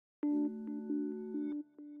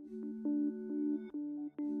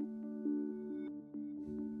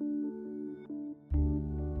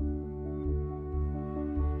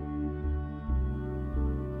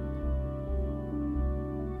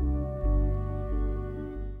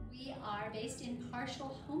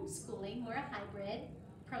partial homeschooling. We're a hybrid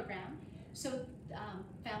program. So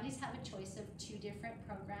families have a choice of two different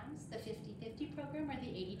programs, the 50-50 program or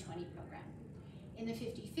the 80-20 program. In the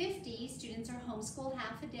 50-50, students are homeschooled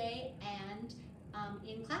half a day and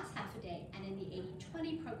in class half a day. And in the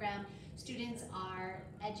 80-20 program, students are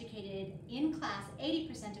educated in class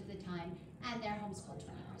 80% of the time and they're homeschooled 20%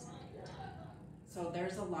 of the time. So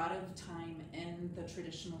there's a lot of time in the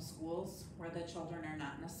traditional schools where the children are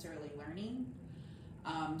not necessarily learning.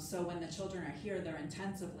 So when the children are here, they're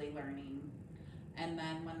intensively learning. And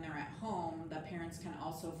then when they're at home, the parents can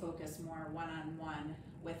also focus more one-on-one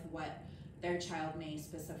with what their child may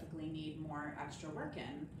specifically need more extra work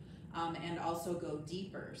in, and also go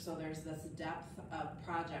deeper. So there's this depth of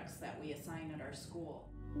projects that we assign at our school.